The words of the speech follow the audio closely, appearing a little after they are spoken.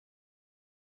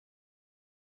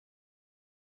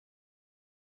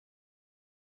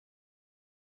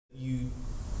You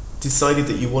decided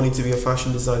that you wanted to be a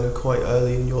fashion designer quite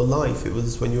early in your life. It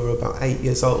was when you were about 8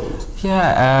 years old.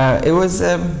 Yeah, it was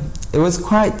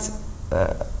quite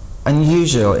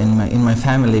unusual in my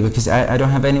family, because I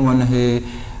don't have anyone who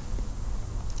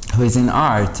is in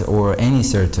art or any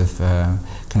sort of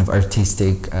kind of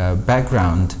artistic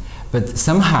background. But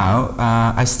somehow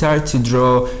I started to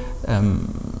draw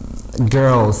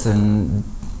girls and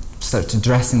started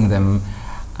dressing them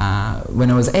when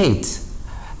I was 8.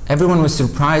 Everyone was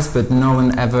surprised, but no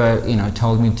one ever,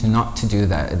 told me not to do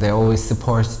that. They always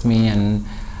supported me, and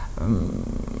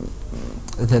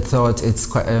they thought it's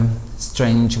quite a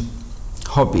strange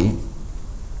hobby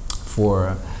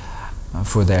for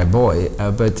their boy.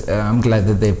 But I'm glad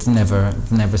that they've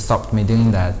never stopped me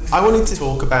doing that. I wanted to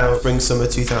talk about Spring Summer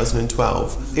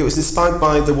 2012. It was inspired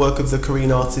by the work of the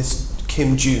Korean artist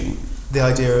Kim June. The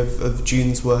idea of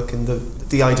June's work and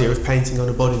the idea of painting on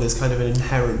a body, there's kind of an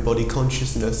inherent body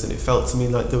consciousness, and it felt to me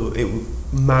like it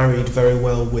married very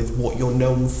well with what you're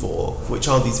known for, which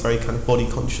are these very kind of body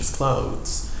conscious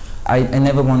clothes. I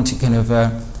never want to kind of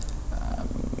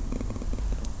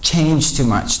change too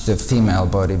much the female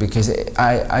body, because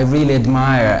I really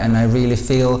admire and I really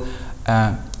feel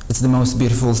it's the most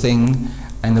beautiful thing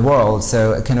in the world.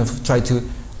 So I kind of try to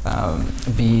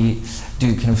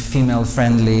do kind of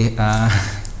female-friendly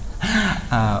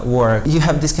work. You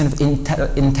have this kind of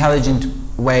intelligent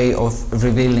way of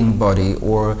revealing body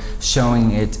or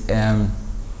showing it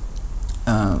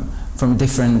from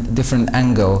different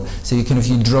angle. So you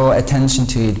draw attention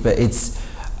to it, but it's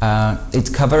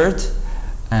covered,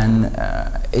 and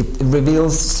it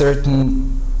reveals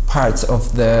certain parts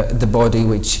of the body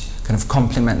which kind of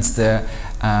complements the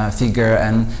figure.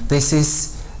 And this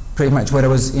is pretty much what I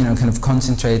was, kind of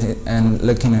concentrating and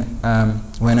looking at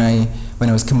when I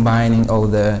was combining all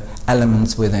the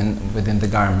elements within the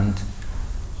garment.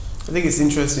 I think it's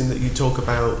interesting that you talk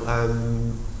about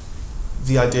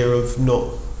the idea of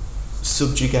not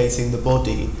subjugating the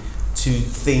body to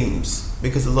themes,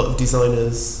 because a lot of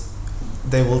designers,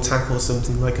 they will tackle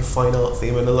something like a fine art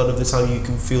theme, and a lot of the time you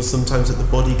can feel sometimes that the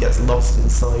body gets lost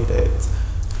inside it.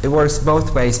 It works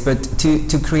both ways, but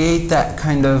to create that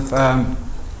kind of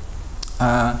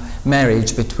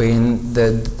marriage between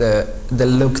the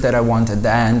look that I want at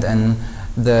the end and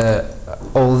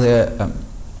all the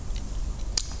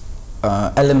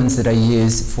elements that I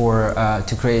use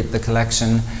to create the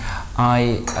collection,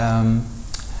 I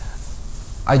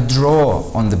draw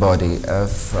on the body.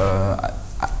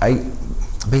 I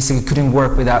basically couldn't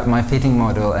work without my fitting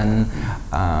model, and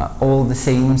all the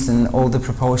seams and all the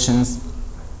proportions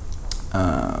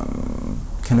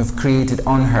kind of created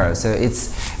on her. So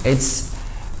it's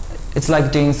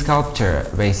like doing sculpture,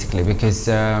 basically, because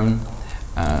now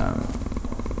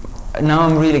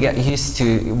I'm really getting used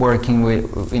to working with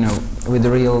with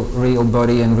the real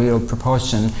body and real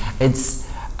proportion. It's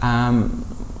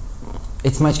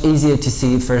much easier to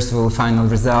see, first of all, the final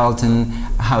result and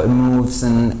how it moves,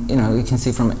 and you can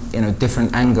see from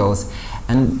different angles.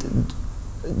 And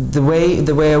the way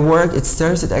I work, it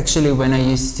started actually when I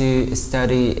used to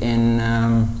study in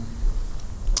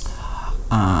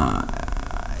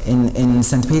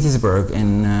St. Petersburg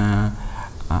in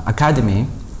academy.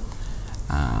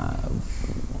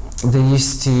 They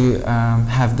used to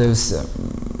have those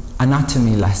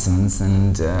anatomy lessons,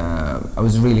 and I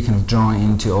was really kind of drawn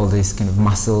into all these kind of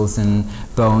muscles and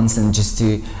bones, and just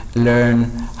to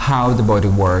learn how the body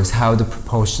works, how the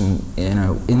proportion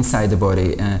inside the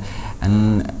body,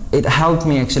 and it helped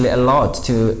me actually a lot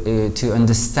to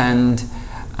understand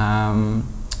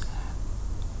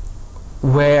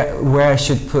where I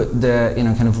should put the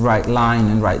kind of right line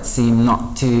and right seam,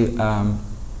 not to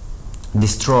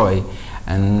destroy,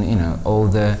 and all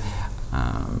the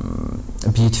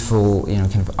beautiful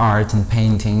kind of art and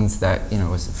paintings that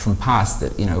was from past,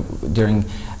 that during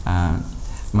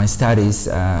my studies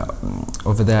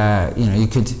over there, you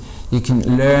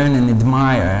can learn and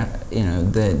admire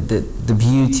the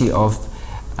beauty of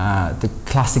the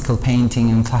classical painting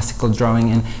and classical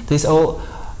drawing, and this all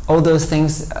those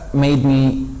things made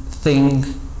me think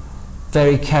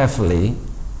very carefully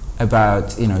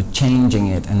about changing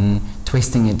it and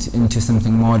twisting it into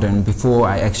something modern before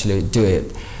I actually do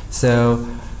it. So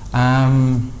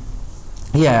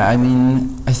yeah, I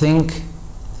mean, I think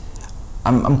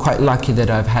I'm quite lucky that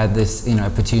I've had this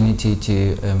opportunity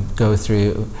to go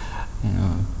through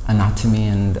anatomy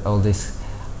and all this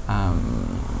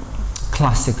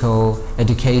classical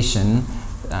education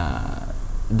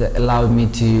that allowed me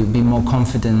to be more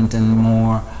confident and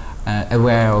more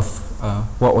aware of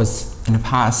what was in the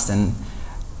past, and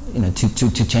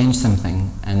to change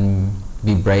something and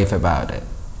be brave about it.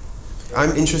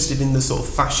 I'm interested in the sort of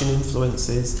fashion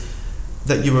influences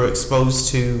that you were exposed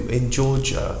to in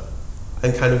Georgia,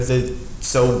 and kind of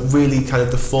really kind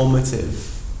of the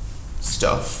formative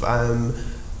stuff.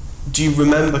 Do you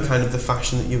remember kind of the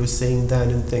fashion that you were seeing then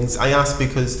and things? I ask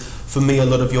because for me a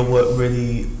lot of your work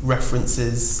really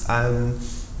references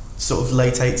sort of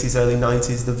late 80s, early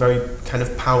 90s, the very kind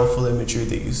of powerful imagery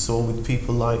that you saw with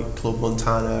people like Claude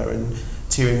Montana and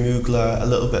Thierry Mugler, a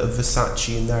little bit of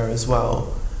Versace in there as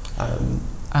well.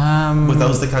 Were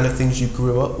those the kind of things you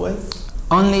grew up with?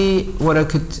 Only what I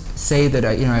could say that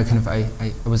I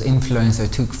was influenced, I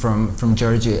took from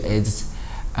Georgia is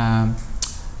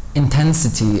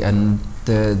intensity and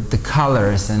the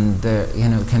colors and the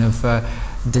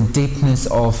the deepness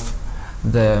of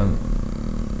the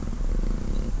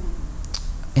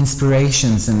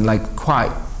inspirations and like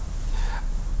quite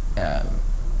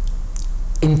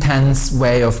intense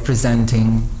way of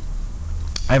presenting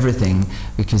everything,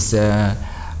 because I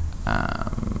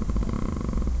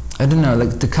don't know,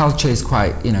 like the culture is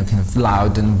quite kind of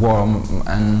loud and warm,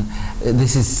 and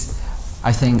this is,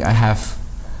 I think, I have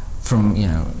from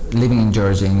living in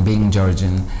Georgia and being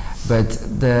Georgian, but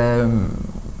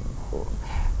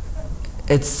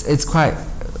it's quite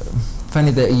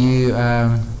funny that you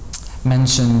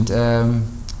mentioned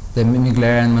the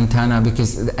Mugler and Montana,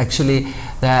 because actually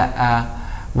that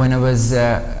when I was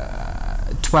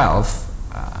 12,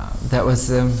 that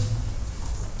was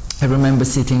I remember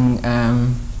sitting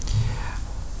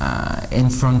in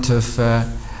front of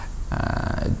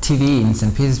TV in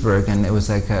St. Petersburg, and it was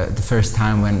like the first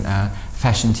time when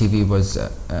fashion TV was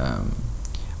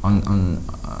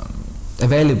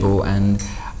available, and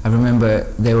I remember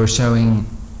they were showing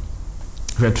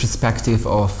retrospective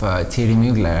of Thierry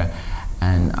Mugler,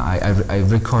 and I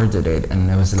recorded it, and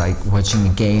I was like watching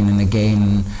again and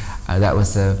again. That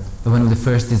was one of the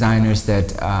first designers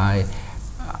that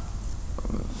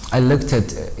I looked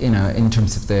at, in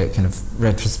terms of the kind of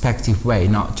retrospective way,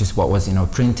 not just what was,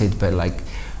 printed, but like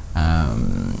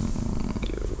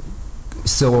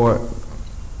saw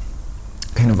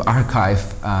kind of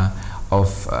archive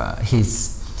of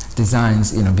his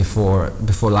designs, before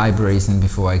libraries and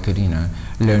before I could,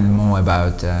 learn more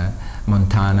about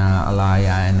Montana,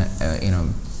 Alaya,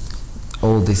 and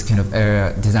all these kind of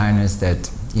era designers that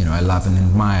I love and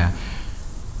admire.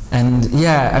 And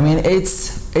yeah, I mean,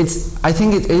 I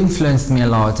think it influenced me a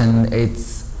lot, and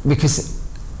it's because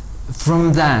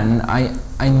from then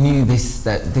I knew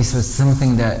that this was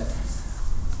something that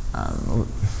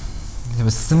there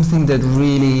was something that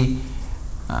really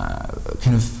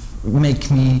kind of make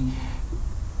me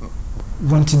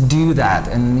want to do that,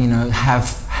 and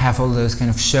have all those kind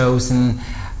of shows and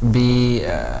be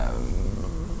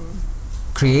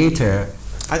creator.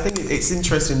 I think it's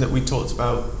interesting that we talked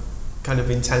about kind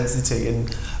of intensity,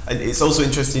 and it's also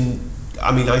interesting,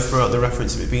 I mean, I threw out the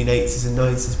reference of it being 80s and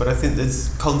 90s, but I think there's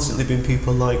constantly been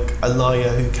people like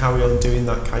Alaya who carry on doing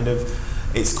that kind of,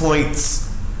 it's quite,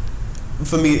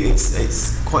 for me,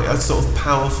 it's quite a sort of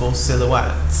powerful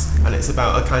silhouette, and it's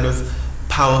about a kind of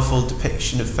powerful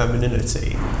depiction of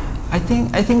femininity. I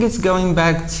think it's going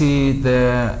back to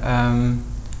the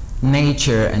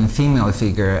nature and female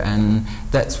figure, and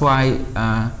that's why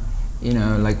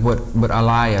like what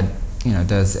Alaya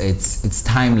does, it's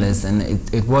timeless, and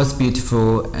it was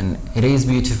beautiful, and it is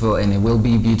beautiful, and it will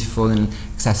be beautiful and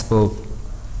accessible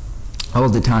all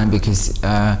the time, because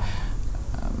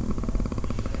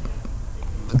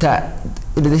that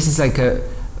this is like a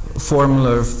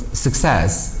formula of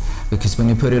success, because when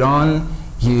you put it on,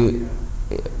 you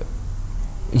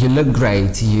look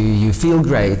great, you feel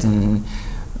great, and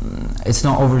it's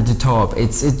not over the top.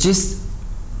 It's just,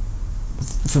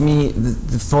 for me,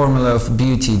 the formula of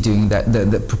beauty, doing that,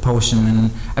 the proportion,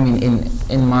 and I mean,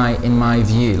 in my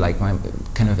view, like my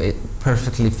kind of, it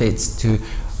perfectly fits to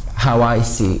how I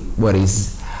see what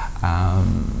is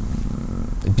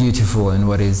beautiful and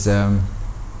what is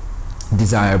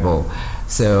desirable.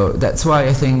 So that's why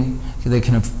I think they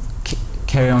kind of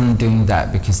carry on doing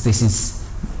that, because this is,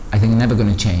 I think, never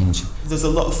going to change. There's a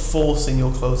lot of force in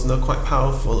your clothes, and they're quite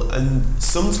powerful, and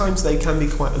sometimes they can be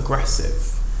quite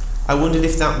aggressive. I wondered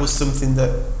if that was something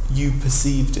that you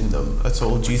perceived in them at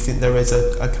all. Do you think there is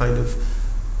a kind of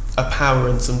a power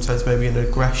and sometimes maybe an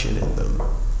aggression in them?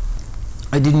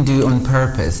 I didn't do it on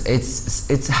purpose.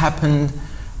 It's happened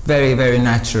very, very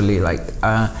naturally. Like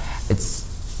it's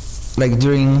like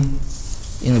during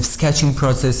sketching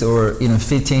process or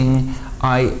fitting,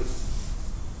 I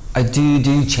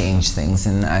do change things,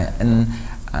 and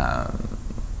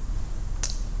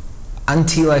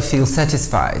until I feel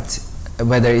satisfied.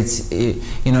 Whether it's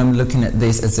I'm looking at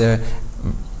this as a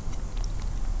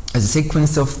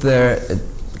sequence of the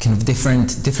kind of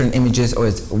different images, or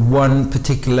it's one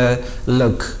particular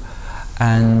look.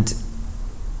 And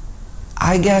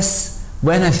I guess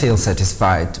when I feel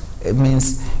satisfied, it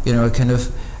means, you know, kind of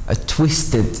a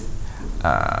twisted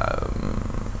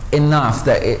enough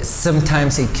that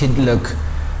sometimes it could look,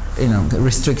 you know,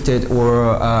 restricted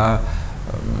or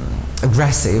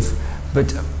aggressive,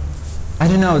 but I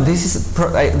don't know. This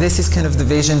is kind of the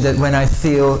vision that when I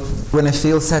feel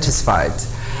satisfied,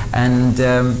 and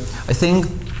I think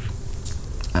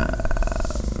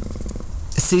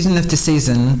season after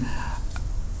season,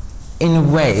 in a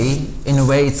way,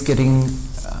 it's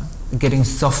getting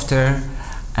softer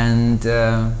and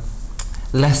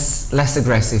less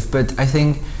aggressive. But I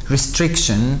think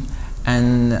restriction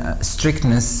and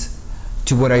strictness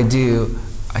to what I do,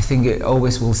 I think it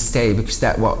always will stay, because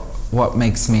that's what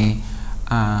makes me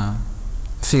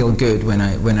feel good when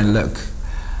I look.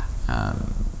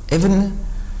 Even,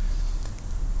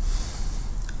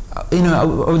 you know, I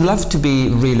would love to be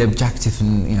really objective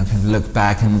and, you know, kind of look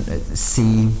back and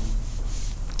see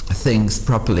things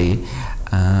properly,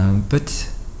 but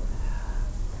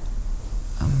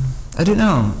I don't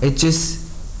know. It just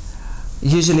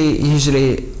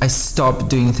usually I stop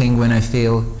doing things when I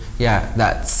feel, yeah,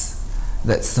 that's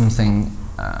something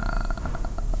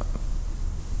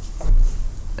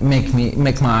make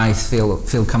my eyes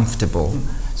feel comfortable.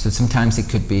 So sometimes it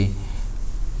could be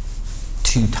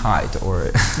too tight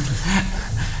or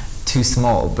too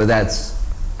small, but that's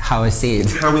how I see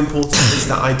it. How important is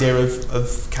that idea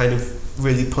of kind of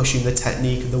really pushing the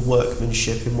technique and the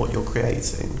workmanship in what you're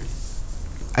creating?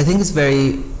 I think it's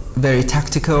very, very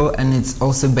tactical, and it's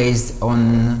also based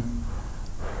on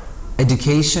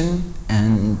education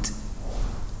and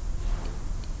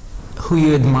who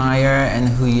you admire and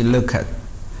who you look at.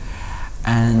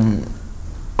 And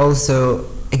also,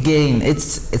 again,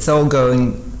 it's all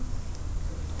going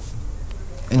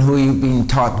in who you've been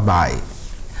taught by.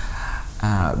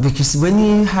 Because when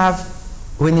you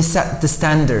set the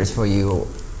standards for you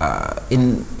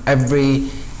in every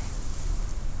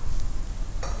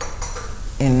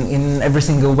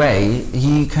single way,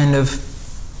 you kind of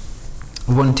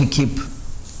want to keep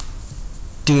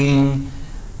doing,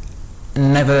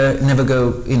 never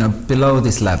go, you know, below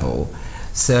this level.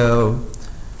 So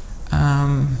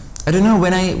I don't know,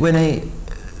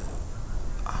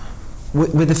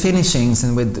 with the finishings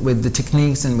and with the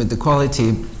techniques and with the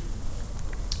quality,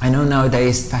 I know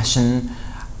nowadays fashion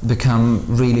become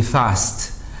really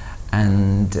fast,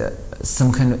 and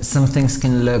some things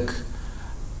can look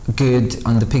good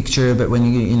on the picture, but when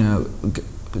you know,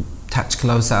 touch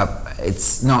close up,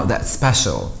 it's not that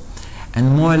special. And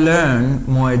the more I learn,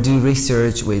 more I do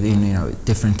research with, you know,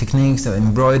 different techniques or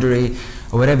embroidery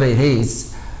or whatever it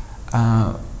is,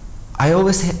 I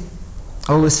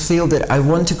always feel that I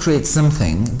want to create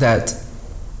something that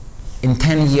in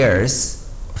 10 years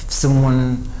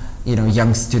someone, you know,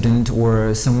 young student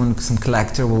or some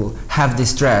collector will have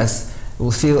this dress,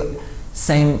 will feel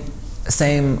same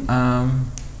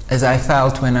as I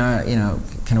felt when I, you know,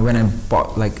 kind of when I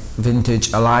bought like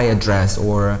vintage Alaya dress,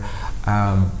 or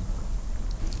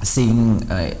seeing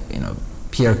you know,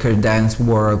 Pierre Cardin's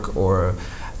work, or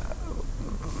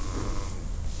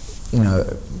you know,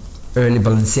 early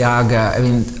Balenciaga. I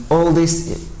mean, all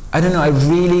this, I don't know, I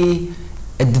really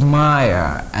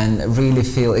admire and really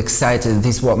feel excited.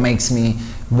 This is what makes me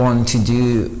want to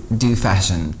do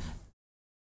fashion.